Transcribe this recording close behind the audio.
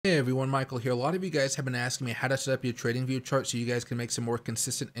Hey everyone, Michael here. A lot of you guys have been asking me how to set up your TradingView chart so you guys can make some more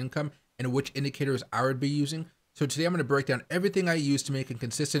consistent income and which indicators I would be using. So today I'm going to break down everything I use to make a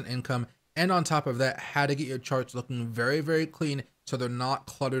consistent income, and on top of that, how to get your charts looking very clean so they're not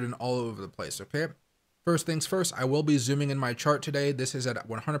cluttered and all over the place, okay? First things first, I will be zooming in my chart today. This is at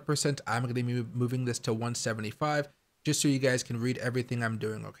 100%. I'm going to be moving this to 175 just so you guys can read everything I'm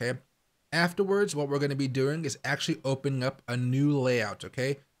doing, okay? Afterwards, what we're going to be doing is actually opening up a new layout,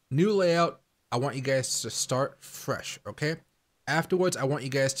 okay? New layout, I want you guys to start fresh, okay? Afterwards, I want you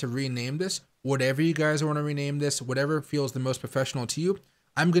guys to rename this. Whatever you guys want to rename this, whatever feels the most professional to you.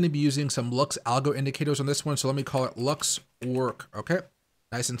 I'm going to be using some Lux Algo indicators on this one, so let me call it Lux Work, okay?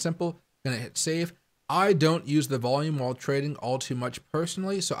 Nice and simple. Gonna hit save. I don't use the volume while trading all too much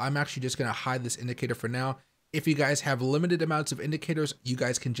personally, so I'm actually just gonna hide this indicator for now. If you guys have limited amounts of indicators, you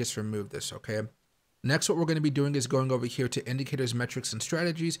guys can just remove this, okay? Next, what we're going to be doing is going over here to indicators, metrics, and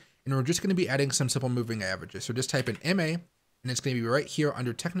strategies, and we're just going to be adding some simple moving averages. So just type in MA, and it's going to be right here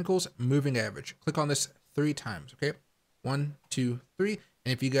under technicals, moving average. Click on this 3 times, okay? 1, 2, 3.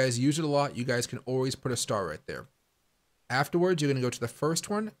 And if you guys use it a lot, you guys can always put a star right there. Afterwards, you're going to go to the first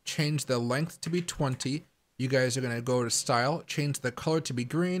one, change the length to be 20. You guys are going to go to style, change the color to be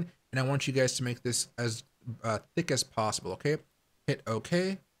green, and I want you guys to make this as thick as possible, okay? Hit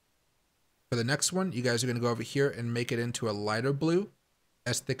OK. For the next one, you guys are going to go over here and make it into a lighter blue,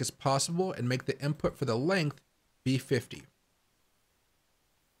 as thick as possible, and make the input for the length be 50.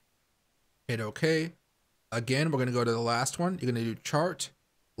 Hit OK. Again, we're going to go to the last one. You're going to do chart,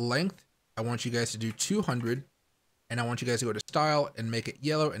 length. I want you guys to do 200, and I want you guys to go to style and make it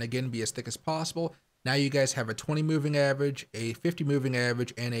yellow, and again, be as thick as possible. Now you guys have a 20 moving average, a 50 moving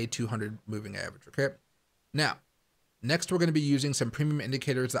average, and a 200 moving average, okay? Now, next, we're going to be using some premium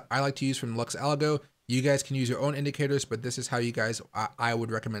indicators that I like to use from Lux Algo. You guys can use your own indicators, but this is how you guys, I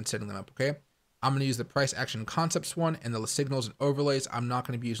would recommend setting them up, okay? I'm going to use the price action concepts one and the signals and overlays. I'm not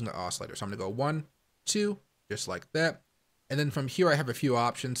going to be using the oscillator. So I'm going to go 1, 2, just like that. And then from here, I have a few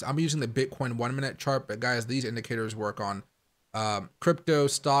options. I'm using the Bitcoin 1-minute chart, but guys, these indicators work on crypto,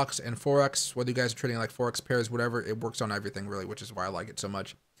 stocks, and forex. Whether you guys are trading like forex pairs, whatever, it works on everything really, which is why I like it so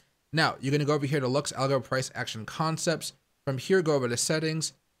much. Now, you're going to go over here to Lux Algo Price Action Concepts. From here, go over to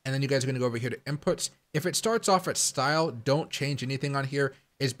Settings, and then you guys are going to go over here to Inputs. If it starts off at Style, don't change anything on here.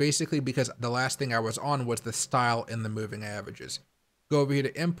 It's basically because the last thing I was on was the style in the moving averages. Go over here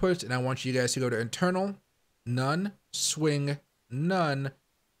to Inputs, and I want you guys to go to Internal, None, Swing, None,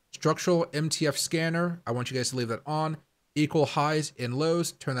 Structural MTF Scanner. I want you guys to leave that on. Equal highs and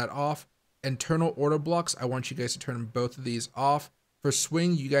lows, turn that off. Internal order blocks, I want you guys to turn both of these off. For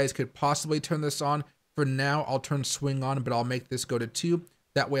swing, you guys could possibly turn this on. For now, I'll turn swing on, but I'll make this go to 2.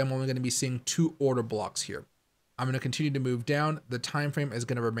 That way, I'm only going to be seeing 2 order blocks here. I'm going to continue to move down. The time frame is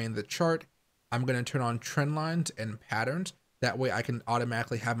going to remain the chart. I'm going to turn on trend lines and patterns. That way, I can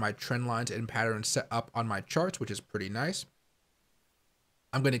automatically have my trend lines and patterns set up on my charts, which is pretty nice.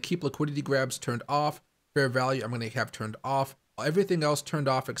 I'm going to keep liquidity grabs turned off. Fair value, I'm going to have turned off. Everything else turned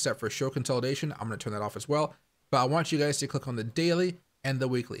off except for show consolidation. I'm going to turn that off as well. But I want you guys to click on the daily and the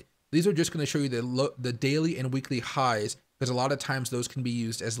weekly. These are just going to show you the daily and weekly highs, because a lot of times those can be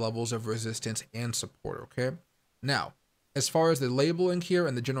used as levels of resistance and support, okay? Now, as far as the labeling here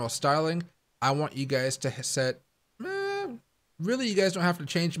and the general styling, I want you guys to set, really you guys don't have to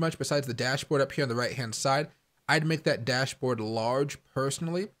change much besides the dashboard up here on the right-hand side. I'd make that dashboard large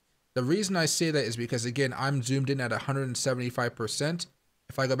personally. The reason I say that is because, again, I'm zoomed in at 175%.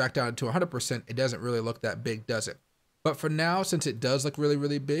 If I go back down to 100%, it doesn't really look that big, does it? But for now, since it does look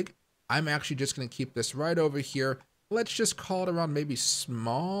really big, I'm actually just going to keep this right over here. Let's just call it around maybe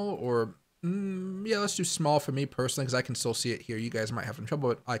small, or yeah, let's do small for me personally, because I can still see it here. You guys might have some trouble,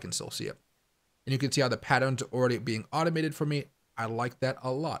 but I can still see it. And you can see how the patterns are already being automated for me. I like that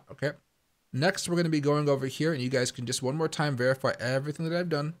a lot, okay? Next, we're going to be going over here, and you guys can just one more time verify everything that I've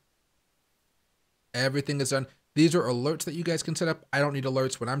done. Everything is done. These are alerts that you guys can set up. I don't need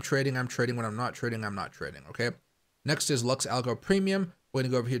alerts. When I'm trading, I'm trading. When I'm not trading, I'm not trading, okay? Next is Lux Algo Premium. We're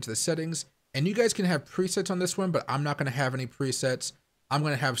going to go over here to the settings. And you guys can have presets on this one, but I'm not going to have any presets. I'm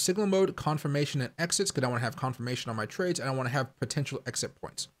going to have signal mode, confirmation, and exits, because I want to have confirmation on my trades, and I want to have potential exit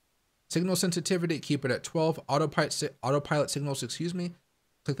points. Signal sensitivity, keep it at 12. Autopilot signals, excuse me.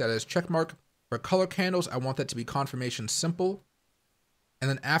 Click that as check mark. For color candles, I want that to be confirmation simple. And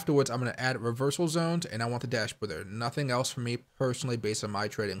then afterwards, I'm going to add reversal zones, and I want the dashboard there. Nothing else for me personally based on my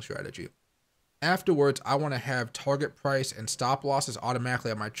trading strategy. Afterwards, I want to have target price and stop losses automatically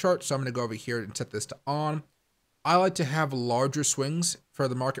on my chart. So I'm going to go over here and set this to on. I like to have larger swings for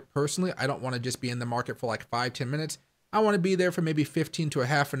the market personally. I don't want to just be in the market for like 5-10 minutes. I want to be there for maybe 15 to a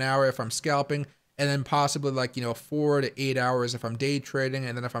half an hour if I'm scalping, and then possibly like, 4 to 8 hours if I'm day trading,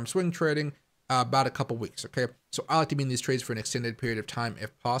 and then if I'm swing trading, about a couple weeks, okay? So I like to be in these trades for an extended period of time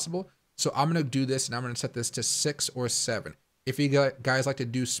if possible. So I'm going to do this, and I'm going to set this to 6 or 7. If you guys like to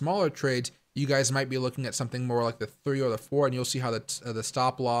do smaller trades, you guys might be looking at something more like the 3 or the 4, and you'll see how the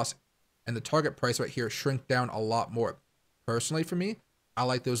stop loss and the target price right here shrink down a lot more. Personally, for me, I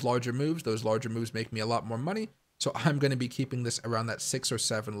like those larger moves. Those larger moves make me a lot more money. So I'm going to be keeping this around that 6 or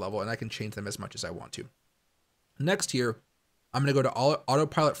 7 level, and I can change them as much as I want to. Next here, I'm going to go to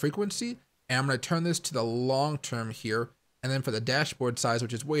autopilot frequency, and I'm going to turn this to the long term here. And then for the dashboard size,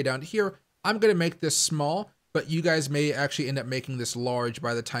 which is way down here, I'm going to make this small, but you guys may actually end up making this large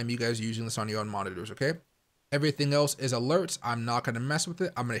by the time you guys are using this on your own monitors, okay? Everything else is alerts. I'm not going to mess with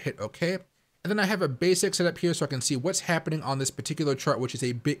it. I'm going to hit OK. And then I have a basic setup here so I can see what's happening on this particular chart, which is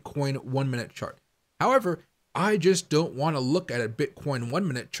a Bitcoin 1-minute chart. However, I just don't want to look at a Bitcoin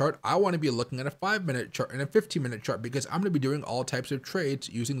 1-minute chart. I want to be looking at a 5-minute chart and a 15-minute chart because I'm going to be doing all types of trades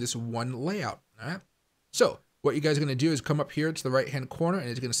using this one layout. All right. So what you guys are going to do is come up here to the right-hand corner, and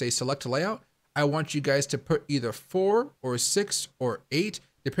it's going to say select layout. I want you guys to put either 4 or 6 or 8,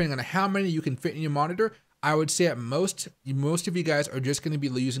 depending on how many you can fit in your monitor. I would say at most of you guys are just going to be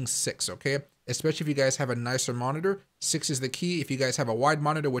using 6, okay? Especially if you guys have a nicer monitor. 6 is the key. If you guys have a wide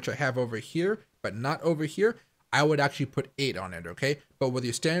monitor, which I have over here, but not over here, I would actually put 8 on it, okay? But with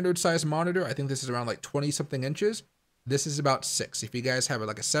your standard size monitor, I think this is around like 20-something inches. This is about 6. If you guys have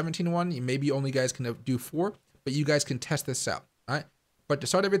like a 17 one, maybe only guys can do 4, but you guys can test this out, all right? But to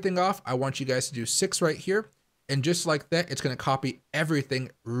start everything off, I want you guys to do 6 right here. And just like that, it's going to copy everything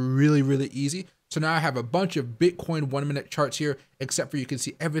really, really easy. So now I have a bunch of Bitcoin 1-minute charts here, except for you can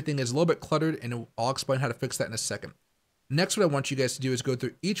see everything is a little bit cluttered, and I'll explain how to fix that in a second. Next, what I want you guys to do is go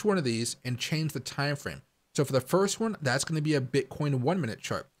through each one of these and change the time frame. So for the first one, that's going to be a Bitcoin 1-minute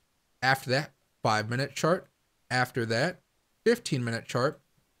chart. After that, 5-minute chart. After that, 15-minute chart.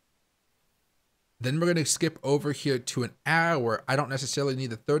 Then we're going to skip over here to an hour. I don't necessarily need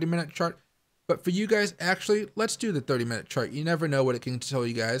the 30-minute chart, but for you guys, actually, let's do the 30-minute chart. You never know what it can tell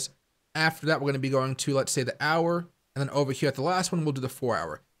you guys. After that, we're going to be going to, let's say, the hour, and then over here at the last one, we'll do the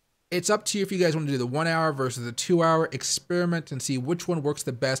 4-hour. It's up to you if you guys want to do the 1 hour versus the 2 hour. Experiment and see which one works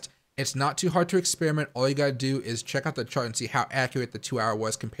the best. It's not too hard to experiment. All you got to do is check out the chart and see how accurate the 2 hour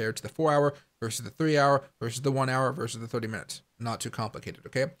was compared to the 4 hour versus the 3 hour versus the 1 hour versus the 30 minutes. Not too complicated,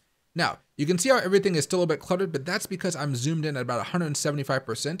 okay? Now, you can see how everything is still a bit cluttered, but that's because I'm zoomed in at about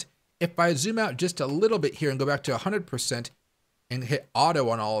 175%. If I zoom out just a little bit here and go back to 100% and hit auto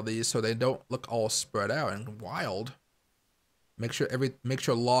on all of these so they don't look all spread out and wild, make sure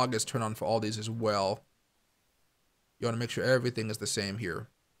log is turned on for all these as well. You want to make sure everything is the same here.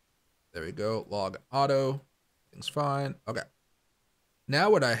 There we go, log auto, things fine. Okay. Now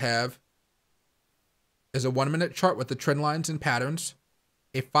what I have is a 1-minute chart with the trend lines and patterns,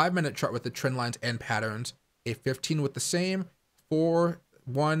 a 5-minute chart with the trend lines and patterns, a 15 with the same, 4,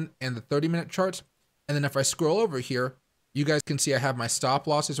 1, and the 30-minute charts. And then if I scroll over here, you guys can see I have my stop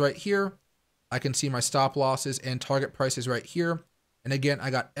losses right here. I can see my stop losses and target prices right here. And again, I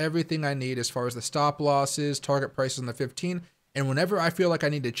got everything I need as far as the stop losses, target prices on the 15. And whenever I feel like I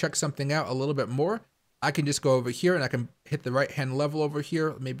need to check something out a little bit more, I can just go over here and I can hit the right-hand level over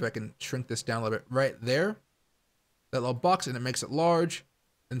here. Maybe I can shrink this down a little bit right there. That little box, and it makes it large.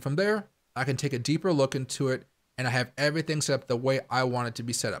 And from there, I can take a deeper look into it, and I have everything set up the way I want it to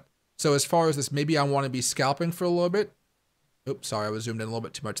be set up. So as far as this, maybe I want to be scalping for a little bit. Oops, sorry, I was zoomed in a little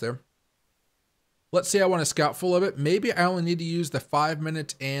bit too much there. Let's say I want to scalp for a little bit. Maybe I only need to use the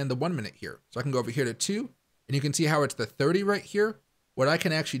 5-minute and the 1-minute here. So I can go over here to 2, and you can see how it's the 30 right here. What I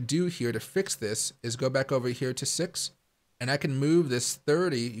can actually do here to fix this is go back over here to 6, and I can move this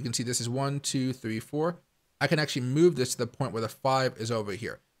 30. You can see this is 1, 2, 3, 4. I can actually move this to the point where the 5 is over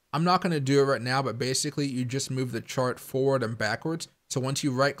here. I'm not going to do it right now, but basically you just move the chart forward and backwards. So once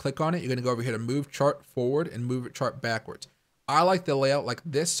you right click on it, you're going to go over here to move chart forward and move it chart backwards. I like the layout like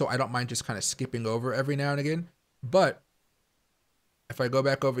this, so I don't mind just kind of skipping over every now and again. But if I go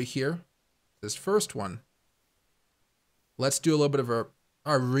back over here, this first one, let's do a little bit of a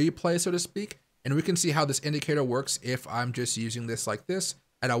replay, so to speak, and we can see how this indicator works if I'm just using this like this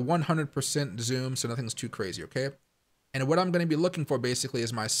at a 100% zoom, so nothing's too crazy, okay? And what I'm going to be looking for basically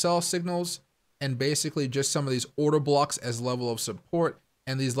is my sell signals and basically just some of these order blocks as level of support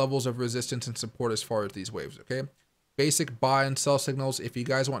and these levels of resistance and support as far as these waves, okay? Basic buy and sell signals. If you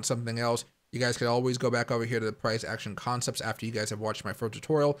guys want something else, you guys can always go back over here to the price action concepts after you guys have watched my first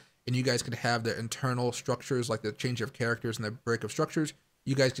tutorial, and you guys can have the internal structures like the change of characters and the break of structures.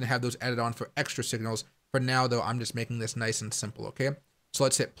 You guys can have those added on for extra signals. For now though, I'm just making this nice and simple, okay? So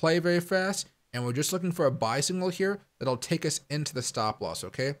let's hit play very fast, and we're just looking for a buy signal here that'll take us into the stop loss,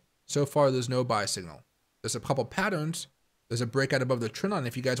 okay? So far, there's no buy signal. There's a couple patterns. There's a breakout above the trend line.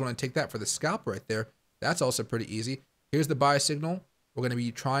 If you guys want to take that for the scalp right there, that's also pretty easy. Here's the buy signal. We're going to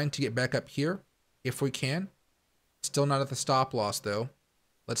be trying to get back up here if we can. Still not at the stop loss though.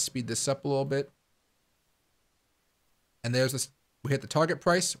 Let's speed this up a little bit. And there's this. We hit the target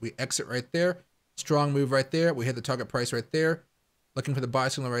price. We exit right there. Strong move right there. We hit the target price right there. Looking for the buy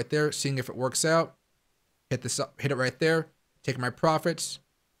signal right there. Seeing if it works out. Hit this up. Hit it right there. Take my profits.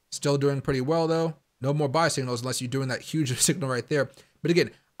 Still doing pretty well though. No more buy signals unless you're doing that huge signal right there. But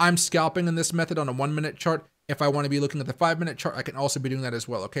again, I'm scalping in this method on a 1 minute chart. If I want to be looking at the 5 minute chart, I can also be doing that as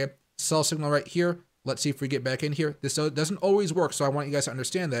well, okay? Sell signal right here. Let's see if we get back in here. This doesn't always work, so I want you guys to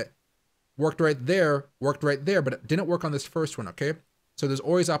understand that. Worked right there, but it didn't work on this first one, okay? So there's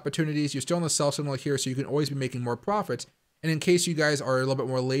always opportunities. You're still on the sell signal here, so you can always be making more profits. And in case you guys are a little bit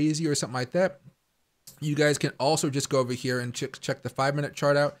more lazy or something like that, you guys can also just go over here and check the 5 minute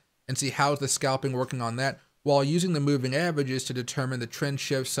chart out and see how's the scalping working on that, while using the moving averages to determine the trend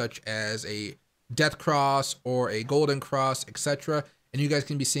shifts such as a death cross or a golden cross, etc. And you guys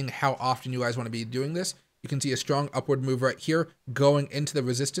can be seeing how often you guys want to be doing this. You can see a strong upward move right here going into the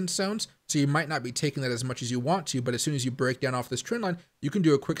resistance zones. So you might not be taking that as much as you want to, but as soon as you break down off this trend line, you can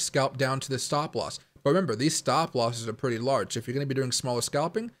do a quick scalp down to the stop loss. But remember, these stop losses are pretty large. So if you're going to be doing smaller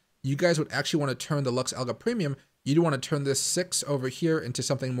scalping, you guys would actually want to turn the Lux Algo Premium. You do want to turn this 6 over here into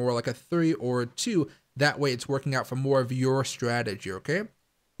something more like a 3 or a 2. That way it's working out for more of your strategy, okay?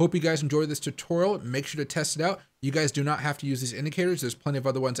 Hope you guys enjoyed this tutorial. Make sure to test it out. You guys do not have to use these indicators. There's plenty of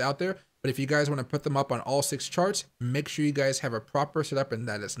other ones out there. But if you guys want to put them up on all 6 charts, make sure you guys have a proper setup and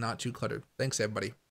that it's not too cluttered. Thanks, everybody.